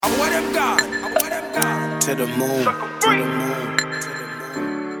to the moon, to the moon.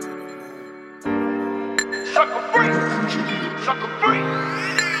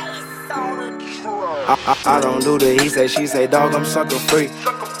 I don't do the he say, she say, dog, I'm sucker free.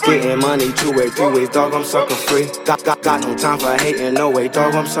 Getting money 2 ways, 3 ways, dog, I'm sucker free. Got no time for hating, no way,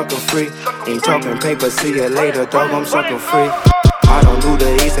 dog, I'm sucker free. Ain't talking paper, see you later, dog, I'm sucker free. I don't do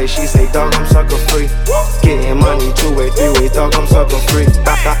the he say, she say, dog, I'm sucker free. Getting money 2 ways, 3 ways, dog, I'm sucker free.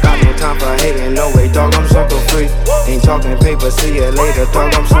 Got no time for hating, no way, dog, I'm sucker free. Ain't talking paper, see you later,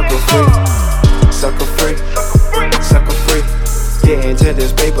 dog, I'm sucker free. Sucker free, sucker free. Getting to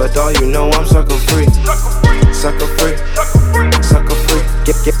this paper, dog, you know I'm sucker free. Sucker free, sucker free.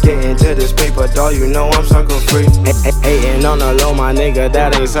 Getting to this paper, dog, you know I'm sucker free. Hating on the low, my nigga,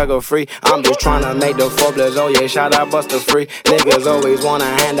 that ain't sucker free. I'm just tryna make the four-blitz, oh yeah, shout out Buster Free. Niggas always wanna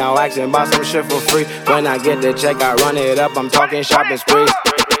hand out action, buy some shit for free. When I get the check, I run it up, I'm talking shopping spree.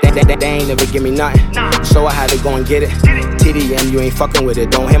 They ain't never give me nothing, so I had to go and get it. TDM, you ain't fucking with it.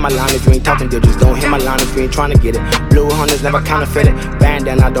 Don't hit my line if you ain't talking digits. Don't hit my line if you ain't trying to get it. Blue hunters never counterfeited.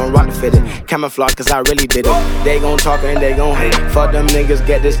 Bandana, I don't rock the fitted. Camouflage, cause I really did it. They gon' talk and they gon' hate. Fuck them niggas,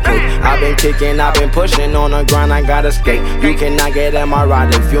 get this cake. I been kicking, I been pushing on the grind, I gotta skate. You cannot get at my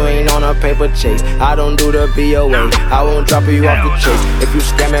ride if you ain't on a paper chase. I don't do the BOA, I won't drop you off the chase. If you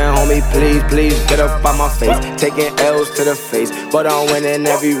scamming, homie, please get up out my face. Taking L's to the face, but I'm winning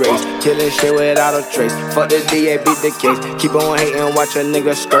every race. Killing shit without a trace. Fuck the DA, beat the case. Keep on hating, watch a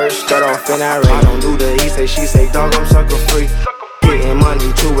nigga skirt off in that race. I don't do the he say, she say, dog, I'm sucker free. Getting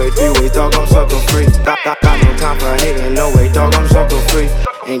money 2 ways, 3 ways, dog, I'm sucker free. Got no time for hating, no way, dog, I'm sucker free.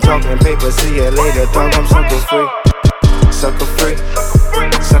 Ain't talking paper, see you later, dog, I'm sucker free. Sucker free,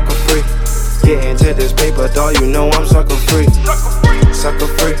 sucker free. Getting to this paper, dog, you know I'm sucker free. Sucker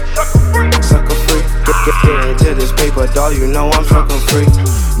free, sucker free. Getting to this paper, dog, you know I'm sucker free.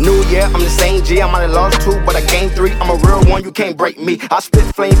 New year, I'm the same G, I might have lost 2, but I gained 3. I'm a real one, you can't break me. I spit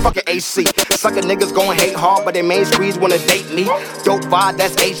flame, fucking AC. Sucker niggas gon' hate hard, but they main squeeze wanna date me. Dope vibe,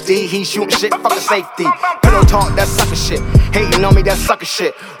 that's HD. He shootin' shit, fucking safety. Pillow talk, that's sucker shit. Hating on me, that's sucker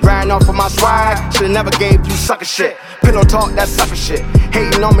shit. Riding off of my swag, should've never gave you sucker shit. Pillow talk, that's sucker shit.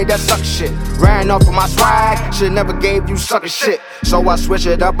 Hating on me, that's sucker shit. Riding off of my swag, should've never gave you sucker shit. So I switch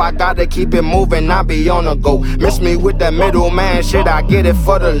it up, I gotta keep it moving, I be on the go. Miss me with that middleman shit, I get it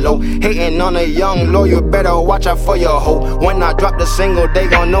for the low. Hating on a young low, you better watch out for your hoe. When I drop the single, they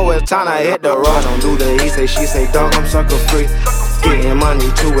gon' know it's time to hit the road. I don't do the he say, she say, dog, I'm sucker free. Getting money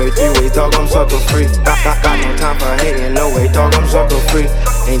 2 ways, 3 ways, dog, I'm sucker free. Got no time for hating, no way, dog, I'm sucker free.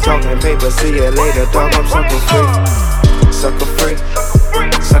 Ain't talking paper, see you later, dog, I'm sucker free. Sucker free,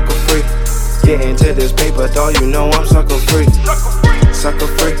 sucker free. Getting to this paper, dog, you know I'm sucker free. Sucker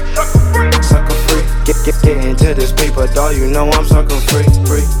free, sucker free. Getting to this paper, dog, you know I'm sucker free.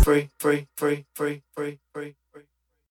 Free, free, free, free, free, free, free.